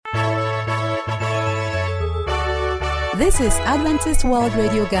This is Adventist World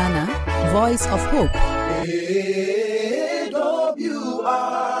Radio Ghana, Voice of Hope.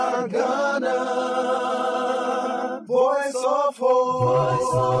 AWR Ghana, Voice of Hope.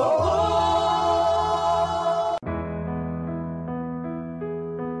 Voice of Hope.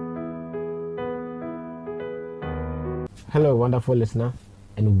 Hello, wonderful listener,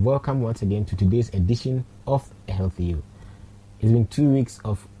 and welcome once again to today's edition of A Healthy You. It's been 2 weeks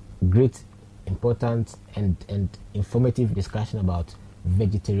of great, important, and informative discussion about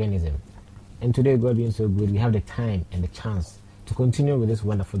vegetarianism. And today, God being so good, we have the time and the chance to continue with this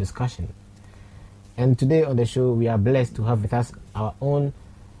wonderful discussion. And today on the show, we are blessed to have with us our own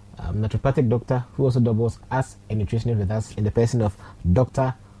naturopathic doctor who also doubles as a nutritionist with us in the person of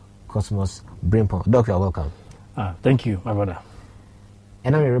Dr. Cosmos Brimpong. Doctor, welcome. Thank you, my brother.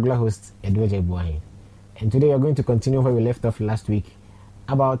 And I'm your regular host, Edward Buahin. And today we are going to continue where we left off last week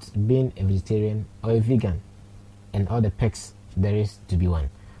about being a vegetarian or a vegan and all the perks there is to be one.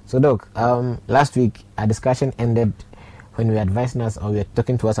 So, Doc, last week our discussion ended when we were advising us, or we were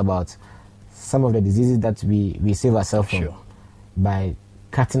talking to us about some of the diseases that we save ourselves from by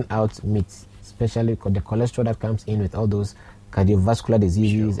cutting out meat, especially the cholesterol that comes in with all those cardiovascular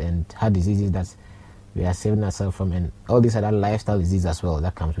diseases and heart diseases that we are saving ourselves from, and all these other lifestyle diseases as well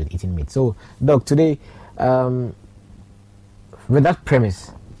that comes with eating meat. So, Doc, today, with that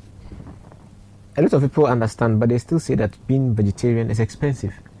premise, a lot of people understand, but they still say that being vegetarian is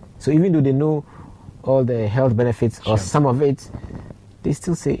expensive. So even though they know all the health benefits or some of it, they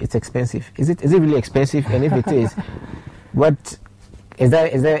still say it's expensive. Is it really expensive? And if it is, what is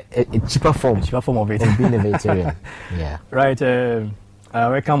there a cheaper form? A cheaper form of it, of being a vegetarian? Yeah. Right. I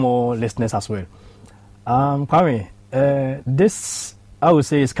welcome all listeners as well. Kwame, this I would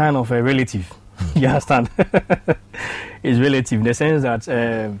say is kind of a relative. You understand? It's relative in the sense that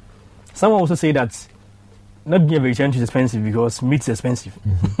some also say that not being a vegetarian is expensive because meat is expensive.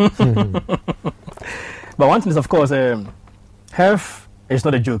 But one thing is, of course, health is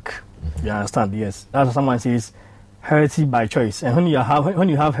not a joke. You understand? Yes. That's what someone says, healthy by choice. And when you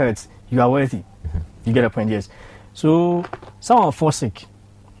have health, you are wealthy. You get a point? Yes. So someone fall sick.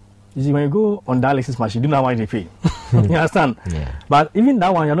 You see, when you go on dialysis machine, you don't know how much they pay. You understand? Yeah. But even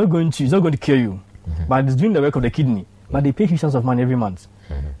that one, it's not going to cure you. But it's doing the work of the kidney. But they pay huge sums of money every month.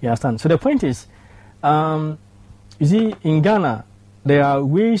 You understand? So the point is, you see, in Ghana, there are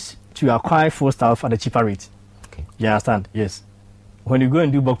ways to acquire food stuff at a cheaper rate. Okay. You understand? Yes. When you go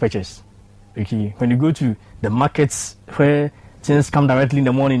and do bulk purchase, okay, when you go to the markets where things come directly in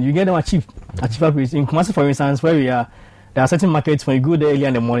the morning, you get them at cheaper price. In Kumasi, for instance, where we are, there are certain markets when you go there early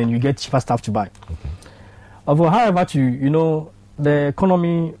in the morning, you get cheaper stuff to buy. Okay. However, the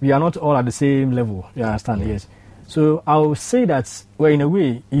economy, we are not all at the same level. You understand? Yes. So I will say that, well, in a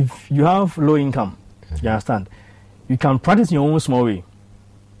way, if you have low income, you understand, you can practice your own small way.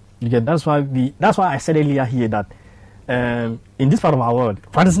 You get that's why I said earlier here that in this part of our world,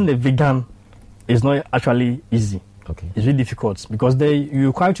 practicing the vegan is not actually easy. Okay. It's really difficult because you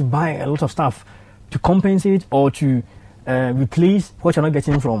require to buy a lot of stuff to compensate or to replace what you're not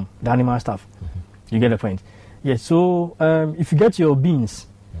getting from the animal stuff. You get the point? Yes. So if you get your beans,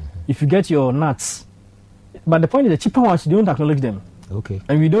 if you get your nuts, but the point is the cheaper ones, you don't acknowledge them. Okay.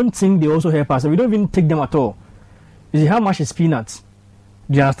 And we don't think they also help us. And we don't even take them at all. You see, how much is peanuts?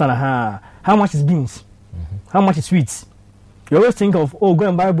 Do you understand? How much is beans? How much is sweets? You always think of, go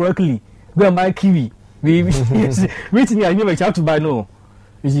and buy broccoli, go and buy kiwi. We have to buy, no.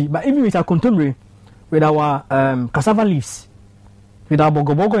 You see, but even with our contemporary, with our cassava leaves, with our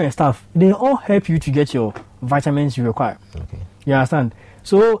bogo and stuff, they all help you to get your vitamins you require. Okay. You understand?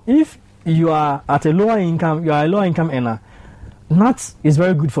 So if you are at a lower income, you are a lower income earner, nuts is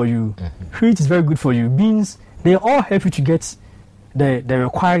very good for you. Wheat is very good for you. Beans, they all help you to get the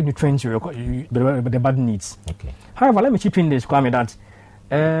required nutrients the body needs. Okay. However, let me chip in this, Kwame, that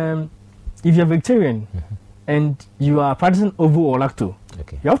if you're vegetarian and you are practicing ovo or lacto,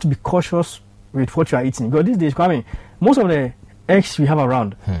 you have to be cautious with what you are eating. Because these days, Kwame, most of the eggs we have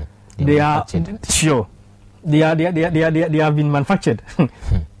around, they are sure. They have been manufactured.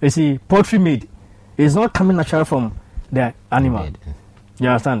 You see, poultry made. It's not coming natural from the animal. You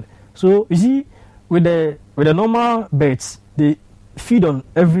understand? So you see, with the normal birds, they feed on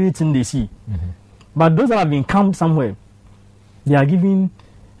everything they see. But those that have been camped somewhere, they are giving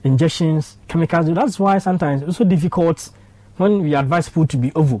injections, chemicals. That's why sometimes it's so difficult when we advise people to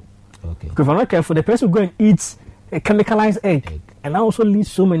be ovo. Okay. Because if I'm not careful, the person will go and eat a chemicalized egg, and that also leads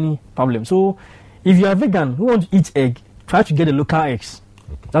to so many problems. So if you are vegan who want to eat egg, try to get the local eggs.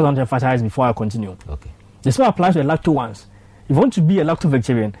 Okay. That's what I want to emphasize before I continue. Okay. The same applies to the lacto ones. If you want to be a lacto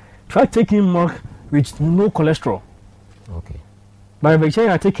vegetarian, try taking milk with no cholesterol. Okay. But if you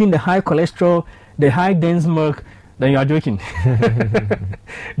are taking the high cholesterol, the high dense milk, then you are joking.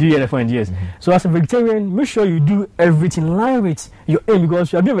 Do you get the point? Yes. So as a vegetarian, make sure you do everything in line with your aim,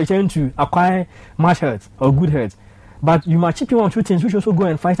 because you are being vegetarian to acquire much health or good health. But you might chip in 1 or 2 things which also go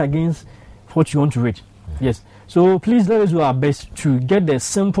and fight against what you want to reach. Yes. So please let us do our best to get the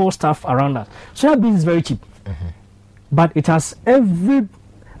simple stuff around us. Soya beans is very cheap, but it has every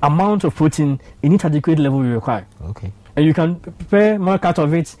amount of protein in its adequate level you require. Okay. And you can prepare milk out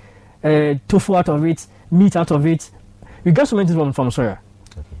of it, tofu out of it, meat out of it. You get so many things from soya.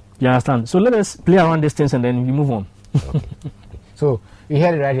 Okay. You understand? So let us play around these things and then we move on. Okay. So you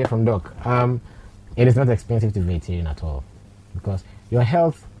heard it right here from Doc. It is not expensive to be vegetarian at all, because your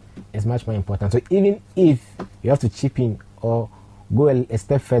health is much more important. So even if you have to chip in or go a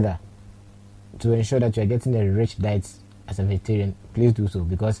step further to ensure that you are getting a rich diet as a vegetarian, please do so,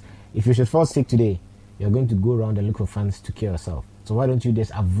 because if you should fall sick today, you're going to go around and look for funds to cure yourself. So why don't you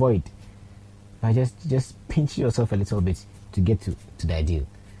just avoid by just pinch yourself a little bit to get to the ideal?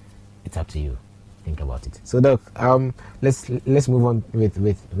 It's up to you. Think about it. So Doc, let's move on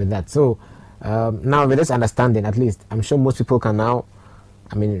with that. So now with this understanding, at least I'm sure most people can now,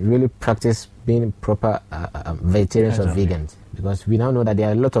 really practice being proper vegetarians or vegans, because we now know that there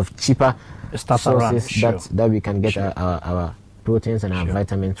are a lot of cheaper Stuff sources around, that we can get our proteins and our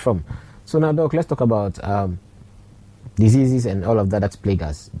vitamins from. So now, Doc, let's talk about diseases and all of that plague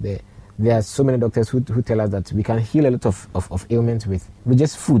us. There are so many doctors who tell us that we can heal a lot of ailments with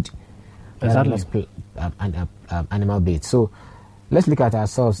just food. Exactly. Animal based. So let's look at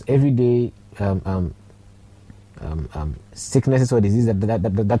ourselves everyday sicknesses or diseases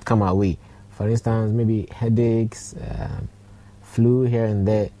that come our way. For instance, maybe headaches, flu here and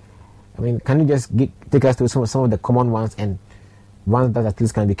there. Can you just take us through some of the common ones and ones that at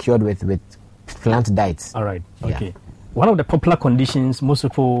least can be cured with plant diets? All right. Okay. Yeah. One of the popular conditions most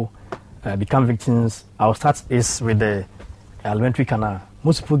people become victims, I'll start is with the alimentary canal.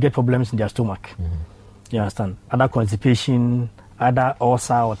 Most people get problems in their stomach. You understand? Either constipation, either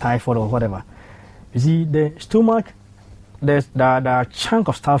ulcer or typhoid or whatever. You see, the stomach, there's the chunk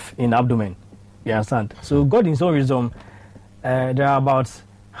of stuff in the abdomen. You understand? So God in His own wisdom, there are about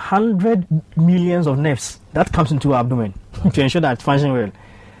 100 millions of nerves that comes into our abdomen to ensure that it's functioning well.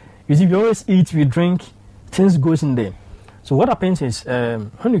 You see, we always eat, we drink, things goes in there. So what happens is,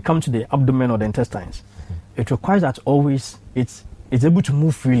 when you come to the abdomen or the intestines, it requires that always it's able to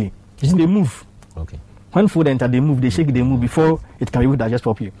move freely. You see, they move. Okay. When food enter, they move, they shake, they move before it can be able to digest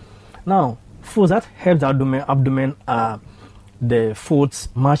properly. Now, foods that help the abdomen are the foods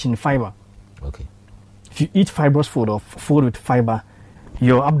much in fiber. Okay. If you eat fibrous food or food with fiber,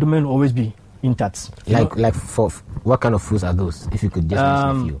 your abdomen will always be intact. Like for what kind of foods are those? If you could just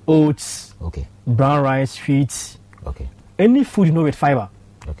mention a few. Oats. Okay. Brown rice, wheat. Okay. Any food with fiber.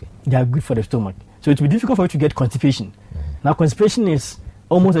 Okay. They are good for the stomach. So it will be difficult for you to get constipation. Now constipation is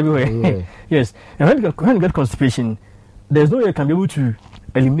almost everywhere. Yes. And when you get constipation, there's no way you can be able to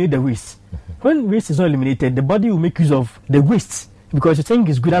eliminate the waste. When waste is not eliminated, the body will make use of the waste because you think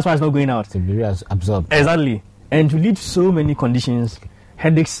it's good, that's why it's not going out. To be absorbed. Exactly. And to lead to so many conditions,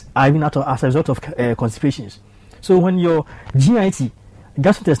 headaches are even as a result of constipations. So when your GIT,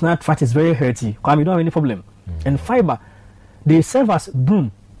 gastrointestinal tract, is very healthy, you don't have any problem. And fiber, they serve as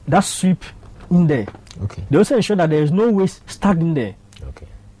broom that sweep in there. Okay. They also ensure that there is no waste stuck in there. Okay.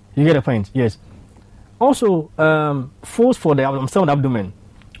 You get the point? Yes. Also, foods for the abdomen,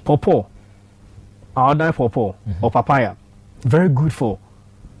 pawpaw, ordinary pawpaw or papaya, very good for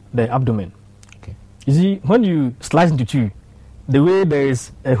the abdomen. Okay. You see, when you slice into two, the way there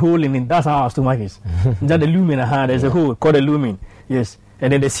is a hole in it, that's how our stomach is. That the lumen, there's a hole called the lumen. Yes.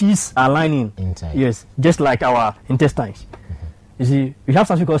 And then the seeds are lining. Inside. Yes. Just like our intestines. You see, we have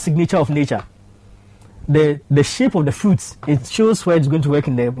something called signature of nature. The shape of the fruits, it shows where it's going to work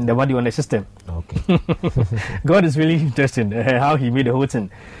in the body or in the system. Okay. God is really interesting how He made the whole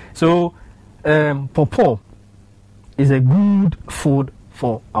thing. So, pawpaw is a good food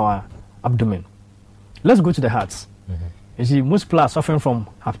for our abdomen. Let's go to the hearts. You see, most people are suffering from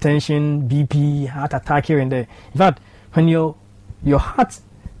hypertension, BP, heart attack here and there. In fact, when your heart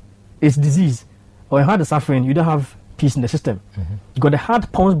is diseased or your heart is suffering, you don't have peace in the system. Because the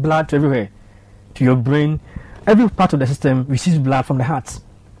heart pumps blood to everywhere, to your brain. Every part of the system receives blood from the heart.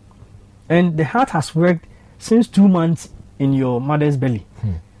 And the heart has worked since 2 months in your mother's belly.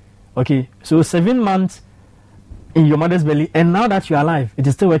 Okay, so 7 months in your mother's belly, and now that you're alive, it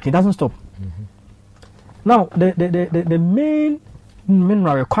is still working, it doesn't stop. Now, the main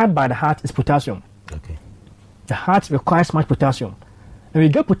mineral required by the heart is potassium. Okay. The heart requires much potassium. And we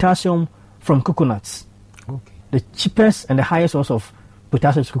get potassium from coconuts. Okay. the cheapest and the highest source of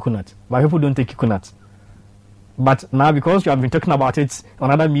potassium is coconut, but people don't take coconut. But now, because you have been talking about it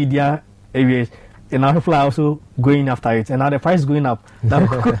on other media areas, and now people are also going after it, and now the price is going up. Now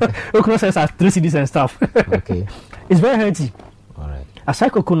coconut sells at 3 cedis and stuff. Okay. It's very healthy. All right.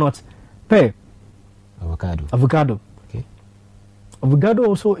 Aside coconut, pear, Avocado. Okay. Avocado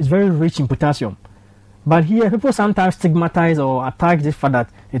also is very rich in potassium. But here, people sometimes stigmatize or attack this fact that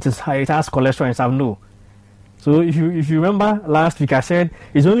it is high, it has cholesterol and stuff. No. So if you remember last week, I said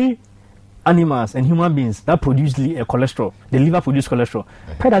it's only animals and human beings that produce cholesterol. The liver produces cholesterol.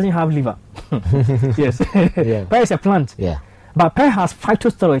 Pear doesn't have liver. Yes. Yeah. Pear is a plant. Yeah. But pear has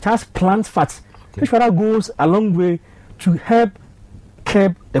phytosterol. It has plant fats, Okay. which rather goes a long way to help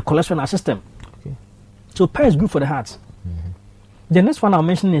curb the cholesterol in our system. Okay. So pear is good for the heart. The next one I'll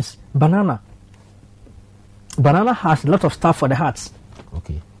mention is banana. Banana has a lot of stuff for the heart.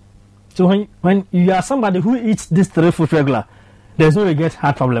 Okay. So when you are somebody who eats this 3 foods regular, there's no way you get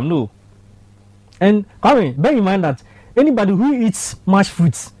heart problem. No. And Kwame, bear in mind that anybody who eats much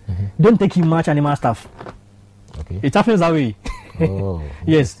fruits don't take in much animal stuff. Okay. It happens that way. Oh.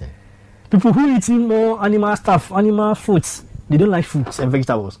 Yes. Interesting. People who eat more animal stuff, animal fruits, they don't like fruits and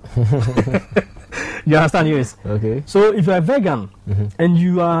vegetables. You understand? Yes. Okay. So if you are vegan and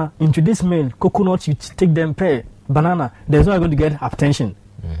you are into this meal, coconut, you take them, pear, banana, there's no way you're going to get hypertension.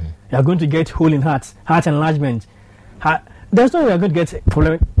 You are going to get hole in heart enlargement. There's no way you're going to get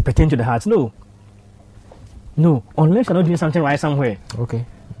problem pertaining to the heart. No, unless you're not doing something right somewhere. Okay.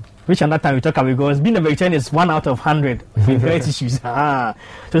 Which another time we talk about, because being a vegetarian is 1 out of 100 with health issues.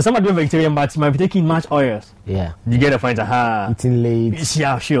 So somebody being vegetarian, but you might be taking much oils. Yeah. You get the point. Eating late.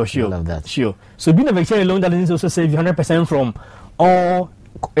 Yeah, sure. All of that. Sure. So being a vegetarian alone doesn't also save you 100% from all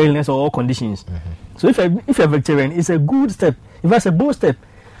illness or all conditions. So if you're a vegetarian, it's a good step. If it's a bold step,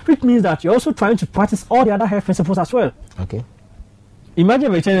 which means that you're also trying to practice all the other health principles as well. Okay. Imagine a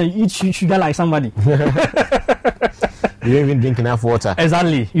vegetarian, you eat sugar like somebody. You don't even drink enough water.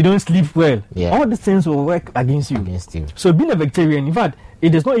 Exactly. You don't sleep well. Yeah. All these things will work against you. Against you. So being a vegetarian, in fact,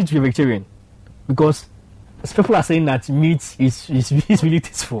 it is not easy to be a vegetarian, because people are saying that meat is really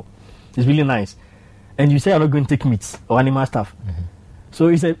tasteful. It's really nice. And you say you're not going to take meat or animal stuff. So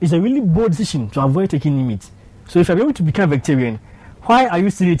it's a really bold decision to avoid taking meat. So if you're able to become a vegetarian, why are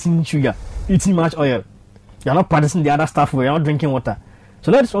you still eating sugar, eating much oil? You're not practicing the other stuff where you're not drinking water.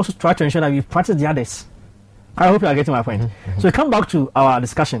 So let's also try to ensure that we practice the others. I hope you are getting my point. So we come back to our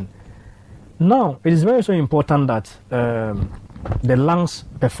discussion. Now, it is very, very important that the lungs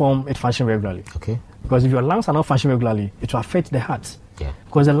perform its function regularly. Okay. Because if your lungs are not functioning regularly, it will affect the heart. Yeah.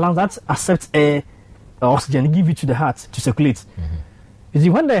 Because the lungs that accept air, oxygen, give it to the heart to circulate. You see,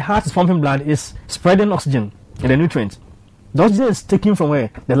 when the heart is pumping blood, it's spreading oxygen and the nutrients. The oxygen is taken from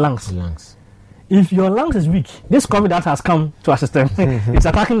where? The lungs. The lungs. If your lungs is weak, this COVID that has come to our system, it's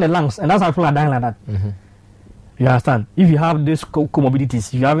attacking the lungs, and that's why people are dying like that. You understand? If you have these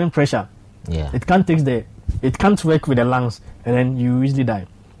comorbidities, if you're having pressure, Yeah. it can't work with the lungs, and then you easily die.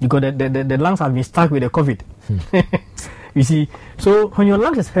 Because the lungs have been stuck with the COVID. You see, so when your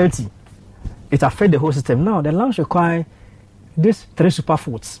lungs is healthy, it affects the whole system. Now, the lungs require these 3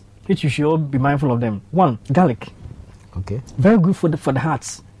 superfoods, which you should all be mindful of them. 1, garlic. Okay. Very good for the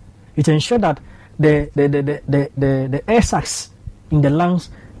hearts. It ensures that the air sacs in the lungs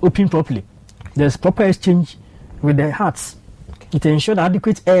open properly. There's proper exchange with the hearts. It ensures that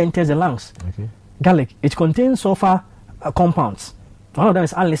adequate air enters the lungs. Okay. Garlic, it contains sulfur compounds. One of them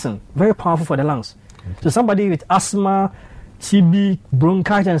is allicin, very powerful for the lungs. So somebody with asthma, TB,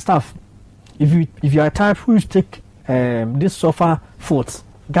 bronchitis and stuff, if you are a type who take this sulfur foods,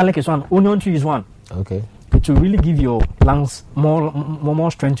 garlic is one, onion tree is one. Okay. It will really give your lungs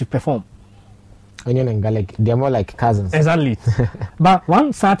more strength to perform. Onion and garlic, they are more like cousins. Exactly. But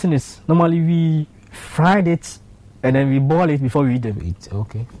one sad thing is, normally we fried it and then we boil it before we eat them.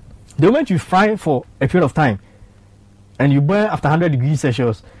 Okay. The moment you fry for a period of time and you boil after 100 degrees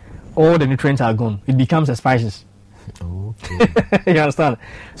Celsius, all the nutrients are gone. It becomes a spices. Okay. You understand?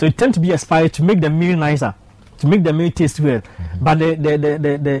 So it tends to be a spice to make the meal nicer, to make the meal taste well. But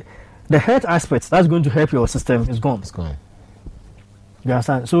the health aspects that's going to help your system is gone. It's gone. You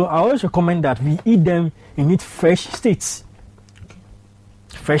understand? So I always recommend that we eat them in its fresh states.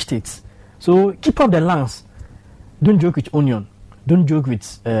 Fresh states. So keep up the lungs. Don't joke with onion. Don't joke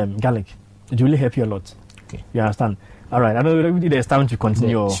with garlic. It will really help you a lot. Okay. You understand? All right. I know there's time to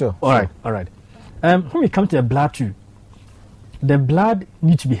continue. Yeah, sure. All right. When we come to the blood too, the blood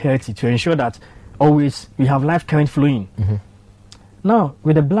needs to be healthy to ensure that always we have life current flowing. Now,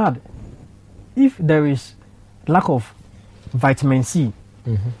 with the blood, if there is lack of vitamin C,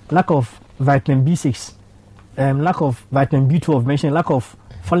 lack of vitamin B6, lack of vitamin B12, mentioned lack of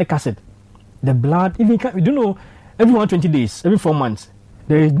folic acid. The blood, even you don't know, every 120 days, every 4 months,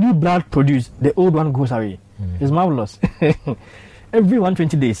 there is new blood produced. The old one goes away. It's marvelous. Every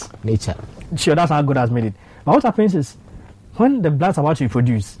 120 days. Nature. Sure, that's how God has made it. But what happens is, when the blood's about to be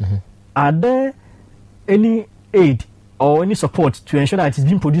produced, are there any aid or any support to ensure that it is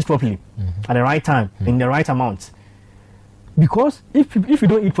being produced properly at the right time, in the right amount? Because if you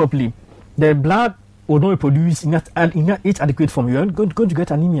don't eat properly, the blood will not be produced in its adequate form. You're going to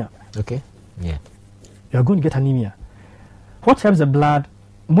get anemia. Okay. Yeah. You're going to get anemia. What helps the blood?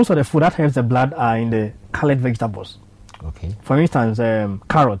 Most of the food that helps the blood are in the colored vegetables. Okay. For instance,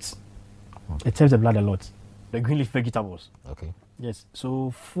 carrots. It helps the blood a lot. The green leaf vegetables. Okay. Yes.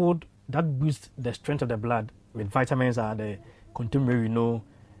 So food that boosts the strength of the blood with vitamins are the contemporary,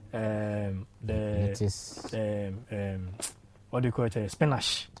 what do you call it?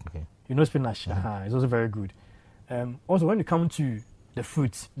 Spinach. Okay. You know spinach. It's also very good. Also, when you come to the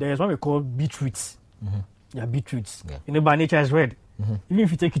fruits, there is what we call beetroots. Yeah, beetroots. Yeah. You know, by nature is red. Even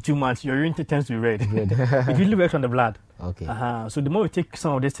if you take it too much, your urine tends to be red. It really works on the blood. Okay. So the more we take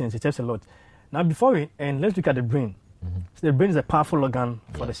some of these things, it helps a lot. Now, before we end, let's look at the brain. So the brain is a powerful organ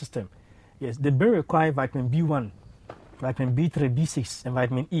for the system. Yes, the brain requires vitamin B1, vitamin B3, B6, and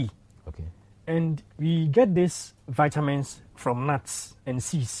vitamin E. Okay. And we get these vitamins from nuts and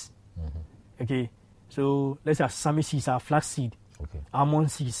seeds. Okay. So let's say sesame seeds, our flax seed,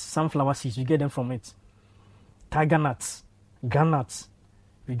 almond seeds, sunflower seeds, we get them from it. Tiger nuts, groundnuts,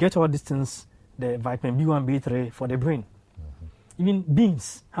 we get all these things, the vitamin B1, B3 for the brain. Even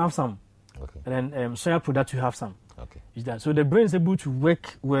beans have some. Okay. And then soya products, you have some. Okay. Is that so? The brain is able to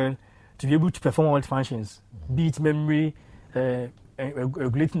work well to be able to perform all its functions, be it memory,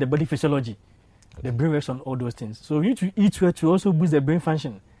 regulating the body physiology. Okay. The brain works on all those things. So you need to eat well to also boost the brain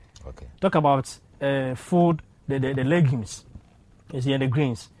function. Okay. Talk about food, the legumes, you see, and the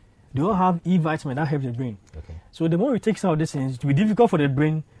grains. They all have E vitamin that helps the brain. Okay. So the more we take some of these things, it will be difficult for the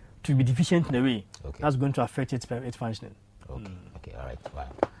brain to be deficient in a way. Okay. That's going to affect its functioning. Okay. Okay. All right. Wow.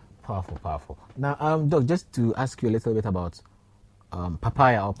 Powerful. Now, Doc, just to ask you a little bit about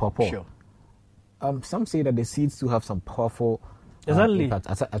papaya or pawpaw. Sure. Some say that the seeds do have some powerful impact,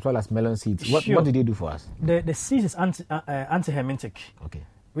 as well as melon seeds. What do they do for us? The seeds is anti-hermetic. Okay.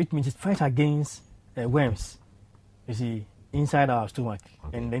 Which means it fights against worms, you see, inside our stomach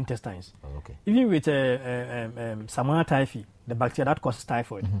and the intestines. Oh, okay. Even with Salmonella typhi, the bacteria that causes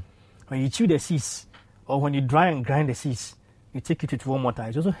typhoid, when you chew the seeds or when you dry and grind the seeds, you take it with warm water.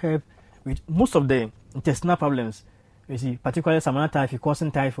 It also helps with most of the intestinal problems, you see, particularly Salmonella typhi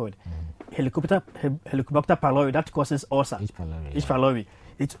causing typhoid, Helicobacter pylori that causes ulcer, H. pylori.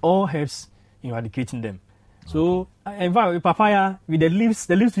 It all helps in eradicating them. So, with papaya, with the leaves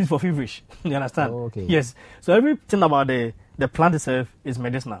used for feverish. You understand? Oh, okay. Yes. So everything about the plant itself is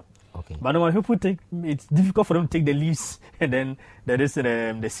medicinal. Okay. But when people it's difficult for them to take the leaves and then there is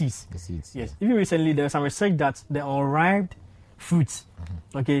the seeds. The seeds. Yes. Even recently, there was some research that the unripe fruits,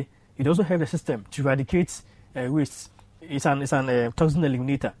 okay, it also helps the system to eradicate waste. It's an toxin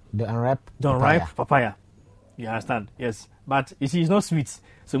eliminator. The unripe papaya. You understand? Yes. But you see, it's not sweet.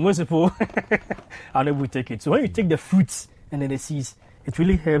 So most people are able to take it. So when you take the fruits and then the seeds, it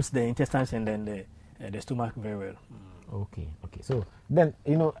really helps the intestines and then the stomach very well. Okay. So then,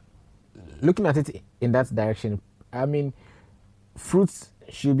 looking at it in that direction, I mean, fruits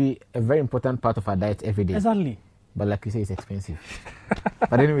should be a very important part of our diet every day. Exactly. But like you say, it's expensive.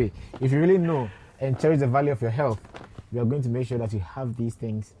 But anyway, if you really know and cherish the value of your health, we are going to make sure that you have these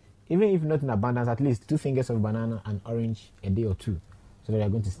things, even if not in abundance, at least 2 fingers of banana and orange a day or 2, so that you are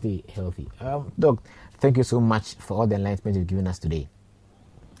going to stay healthy. Doc, thank you so much for all the enlightenment you've given us today.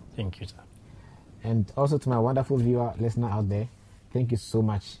 Thank you, sir. And also to my wonderful viewer, listener out there, thank you so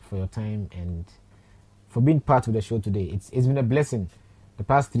much for your time and for being part of the show today. It's been a blessing. The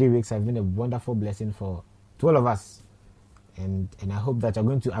past 3 weeks have been a wonderful blessing to all of us. And I hope that you're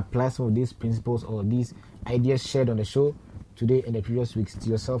going to apply some of these principles or these ideas shared on the show today and the previous weeks to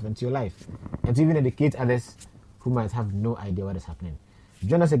yourself and to your life, and to even educate others who might have no idea what is happening.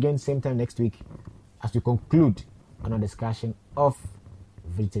 Join us again same time next week as we conclude on our discussion of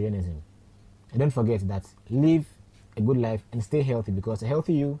vegetarianism. And don't forget that live a good life and stay healthy, because a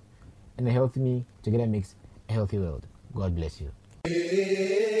healthy you and a healthy me together makes a healthy world. God bless you.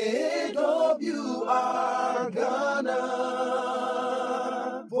 AWR Ghana,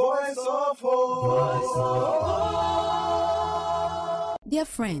 Voice of Hope. Dear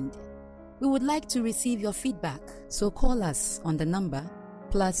friend, we would like to receive your feedback, so call us on the number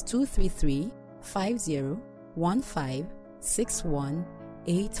 +233 50 15 61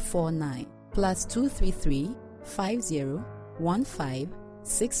 849 +233 50 15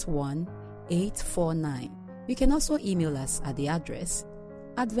 61 849. You can also email us at the address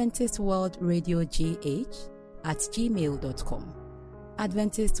adventistworldradiogh@gmail.com.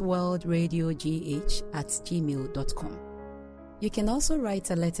 adventistworldradiogh@gmail.com. You can also write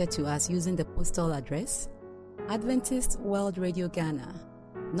a letter to us using the postal address Adventist World Radio Ghana,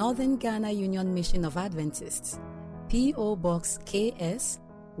 Northern Ghana Union Mission of Adventists, P.O. Box KS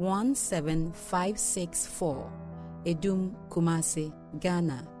 17564, Edum, Kumasi,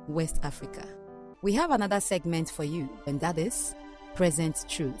 Ghana, West Africa. We have another segment for you, and that is Present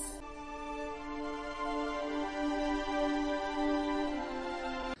Truth.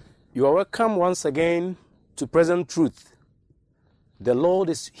 You are welcome once again to Present Truth. The Lord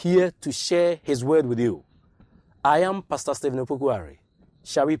is here to share His word with you. I am Pastor Stephen Opokuari.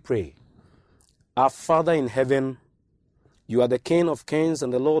 Shall we pray? Our Father in heaven, you are the King of kings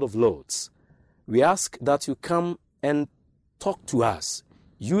and the Lord of lords. We ask that you come and talk to us.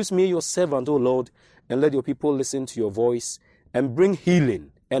 Use me, your servant, O Lord, and let your people listen to your voice and bring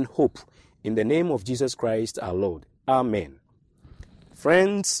healing and hope in the name of Jesus Christ our Lord. Amen.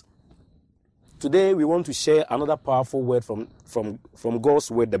 Friends, today we want to share another powerful word from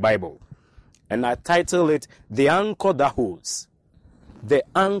God's word, the Bible. And I title it, The Anchor That Holds. The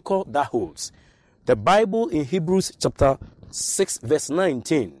Anchor That Holds. The Bible in Hebrews chapter 6 verse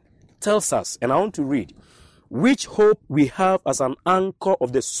 19 tells us, and I want to read, which hope we have as an anchor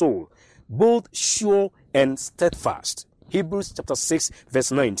of the soul, both sure and steadfast. Hebrews chapter 6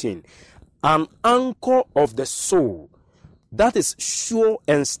 verse 19. An anchor of the soul that is sure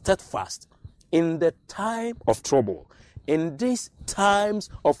and steadfast in the time of trouble, in these times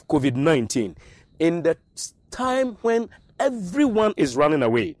of COVID-19, in the time when everyone is running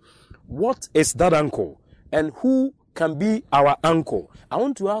away. What is that anchor? And who can be our anchor? I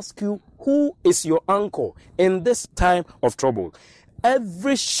want to ask you, who is your anchor in this time of trouble?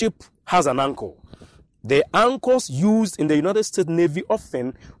 Every ship has an anchor. The anchors used in the United States Navy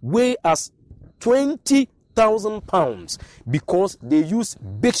often weigh as 20,000 pounds because they use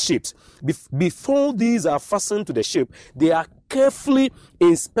big ships. Before these are fastened to the ship, they are carefully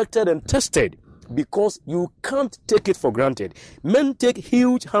inspected and tested because you can't take it for granted. Men take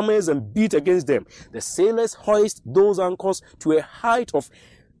huge hammers and beat against them. The sailors hoist those anchors to a height of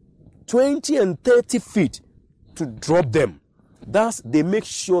 20 and 30 feet to drop them. Thus, they make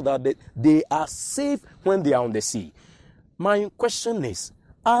sure that they are safe when they are on the sea. My question is,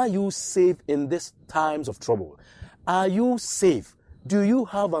 are you safe in these times of trouble? Are you safe? Do you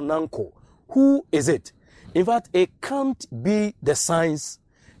have an anchor? Who is it? In fact, it can't be the science.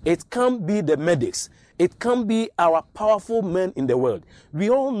 It can't be the medics. It can't be our powerful men in the world. We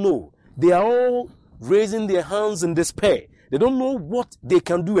all know they are all raising their hands in despair. They don't know what they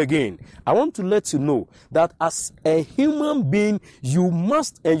can do again. I want to let you know that as a human being, you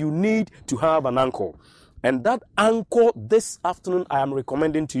must and you need to have an anchor. And that anchor this afternoon I am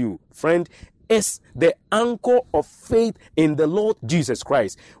recommending to you, friend, is the anchor of faith in the Lord Jesus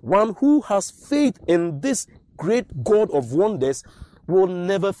Christ. One who has faith in this great God of wonders will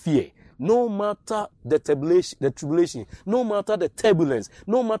never fear. No matter the tribulation, no matter the turbulence,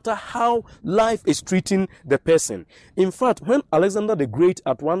 no matter how life is treating the person. In fact, when Alexander the Great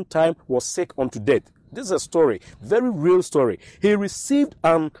at one time was sick unto death, this is a story, very real story. He received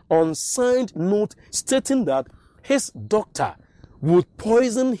an unsigned note stating that his doctor would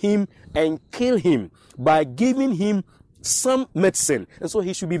poison him and kill him by giving him some medicine. And so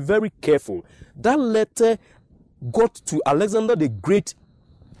he should be very careful. That letter got to Alexander the Great,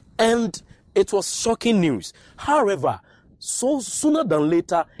 and it was shocking news. However, so sooner than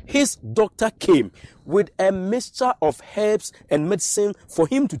later, his doctor came with a mixture of herbs and medicine for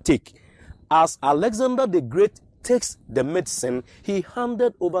him to take. As Alexander the Great takes the medicine, he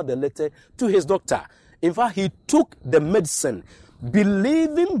handed over the letter to his doctor. In fact, he took the medicine,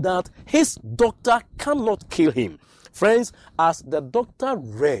 believing that his doctor cannot kill him. Friends, as the doctor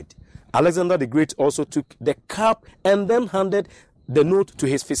read, Alexander the Great also took the cup and then handed the note to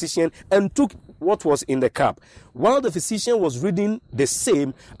his physician and took what was in the cup. While the physician was reading the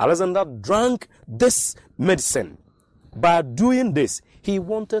same, Alexander drank this medicine. By doing this, he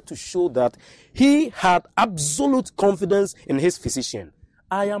wanted to show that he had absolute confidence in his physician.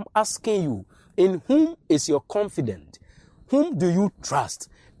 I am asking you, in whom is your confidence? Whom do you trust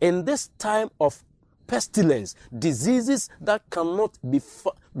in this time of pestilence, diseases that cannot be,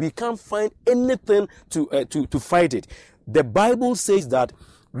 we can't find anything to fight it? The Bible says that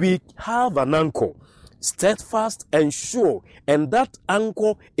we have an anchor. steadfast and sure. And that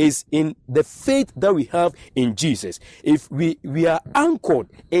anchor is in the faith that we have in Jesus. If we are anchored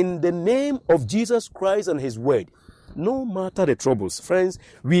in the name of Jesus Christ and his word, no matter the troubles, friends,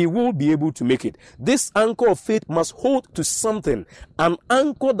 we will be able to make it. This anchor of faith must hold to something. An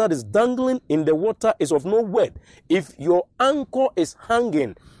anchor that is dangling in the water is of no worth. If your anchor is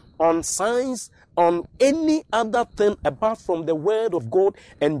hanging on signs, on any other thing apart from the word of God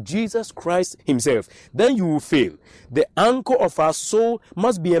and Jesus Christ himself, then you will fail. The anchor of our soul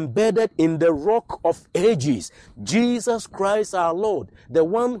must be embedded in the rock of ages, Jesus Christ our Lord, the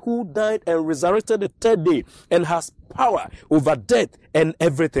one who died and resurrected the third day and has power over death and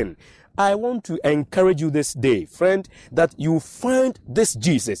everything. I want to encourage you this day, friend, that you find this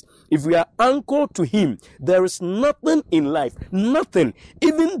Jesus. If we are anchored to him, there is nothing in life, nothing,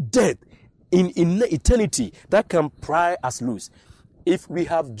 even death in eternity, that can pry us loose. If we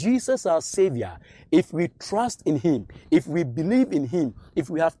have Jesus our Savior, if we trust in him, if we believe in him, if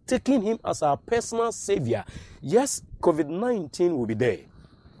we have taken him as our personal Savior, yes, COVID-19 will be there,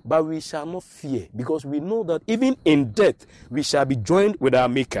 but we shall not fear, because we know that even in death, we shall be joined with our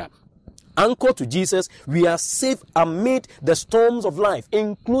Maker. Anchored to Jesus, we are safe amid the storms of life,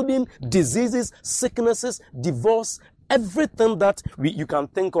 including diseases, sicknesses, divorce, everything that you can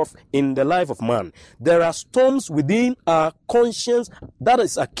think of in the life of man. There are storms within our conscience that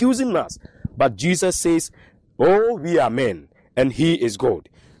is accusing us. But Jesus says, oh, we are men and he is God.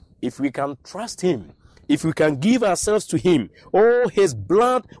 If we can trust him, if we can give ourselves to him, oh, his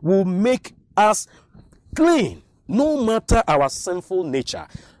blood will make us clean, no matter our sinful nature.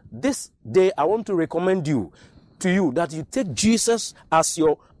 This day, I want to recommend to you that you take Jesus as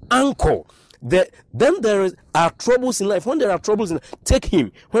your anchor. Then there are troubles in life. When there are troubles in life, take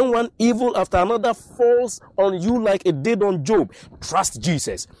him. When one evil after another falls on you like it did on Job, trust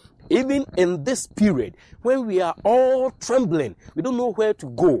Jesus. Even in this period, when we are all trembling, we don't know where to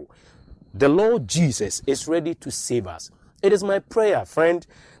go, the Lord Jesus is ready to save us. It is my prayer, friend,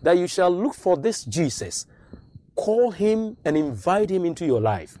 that you shall look for this Jesus. Call him and invite him into your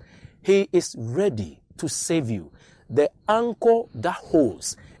life. He is ready to save you. The anchor that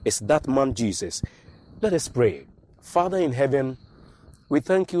holds is that man Jesus. Let us pray. Father in heaven, we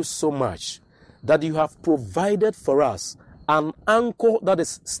thank you so much that you have provided for us an anchor that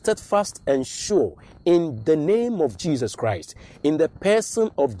is steadfast and sure in the name of Jesus Christ, in the person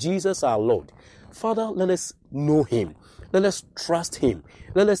of Jesus our Lord. Father, let us know him. Let us trust him.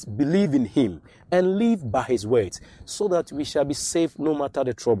 Let us believe in him and live by his words so that we shall be safe no matter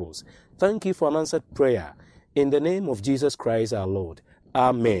the troubles. Thank you for an answered prayer. In the name of Jesus Christ our Lord.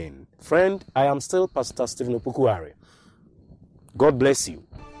 Amen. Friend, I am still Pastor Stephen Opoku-Areh. God bless you.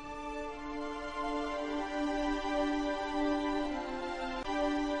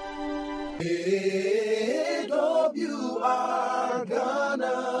 AWR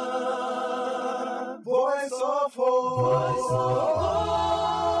Ghana, Voice of Hope.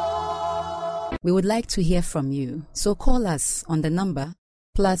 We would like to hear from you, so call us on the number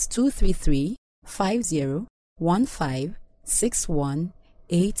 +233 50 15 61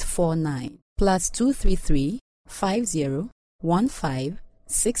 849 +233 50 15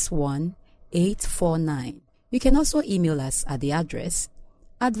 61 849. You can also email us at the address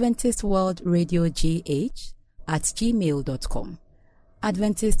AdventistWorldRadioGH@gmail.com.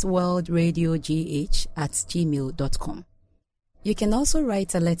 AdventistWorldRadioGH@gmail.com. You can also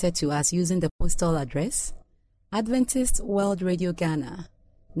write a letter to us using the postal address Adventist World Radio Ghana,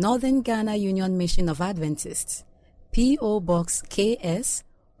 Northern Ghana Union Mission of Adventists, P.O. Box KS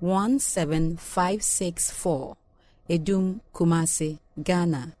 17564, Edum, Kumasi,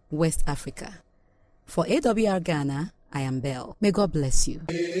 Ghana, West Africa. For AWR Ghana, I am Belle. May God bless you.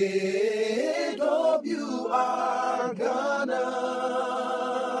 AWR Ghana,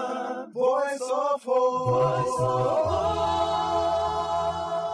 Voice of Hope.